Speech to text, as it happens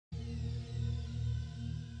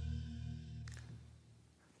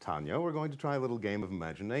Tanya, we're going to try a little game of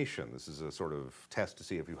imagination. This is a sort of test to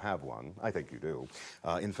see if you have one. I think you do.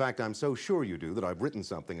 In fact, I'm so sure you do that I've written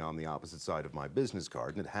something on the opposite side of my business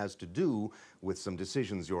card, and it has to do with some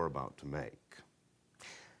decisions you're about to make.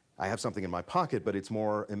 I have something in my pocket, but it's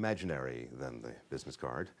more imaginary than the business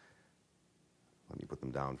card. Let me put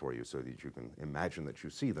them down for you so that you can imagine that you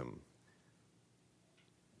see them.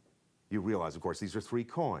 You realize, of course, these are 3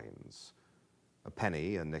 coins. A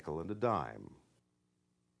penny, a nickel, and a dime.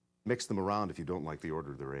 Mix them around if you don't like the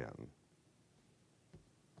order they're in.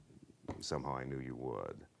 Somehow I knew you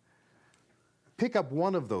would. Pick up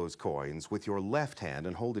one of those coins with your left hand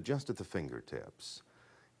and hold it just at the fingertips.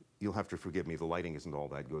 You'll have to forgive me, the lighting isn't all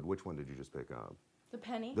that good. Which one did you just pick up? The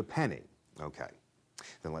penny. The penny. Okay.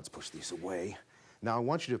 Then let's push these away. Now I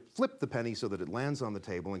want you to flip the penny so that it lands on the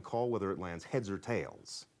table and call whether it lands heads or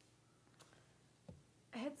tails.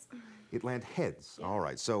 Heads. It landed heads. Yeah. All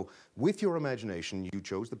right. So with your imagination, you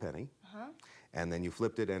chose the penny. And then you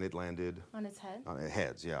flipped it and it landed on its head. On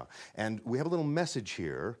heads, yeah. And we have a little message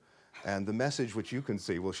here, and the message, which you can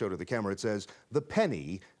see, we'll show to the camera. It says, "The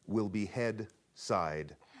penny will be head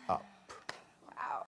side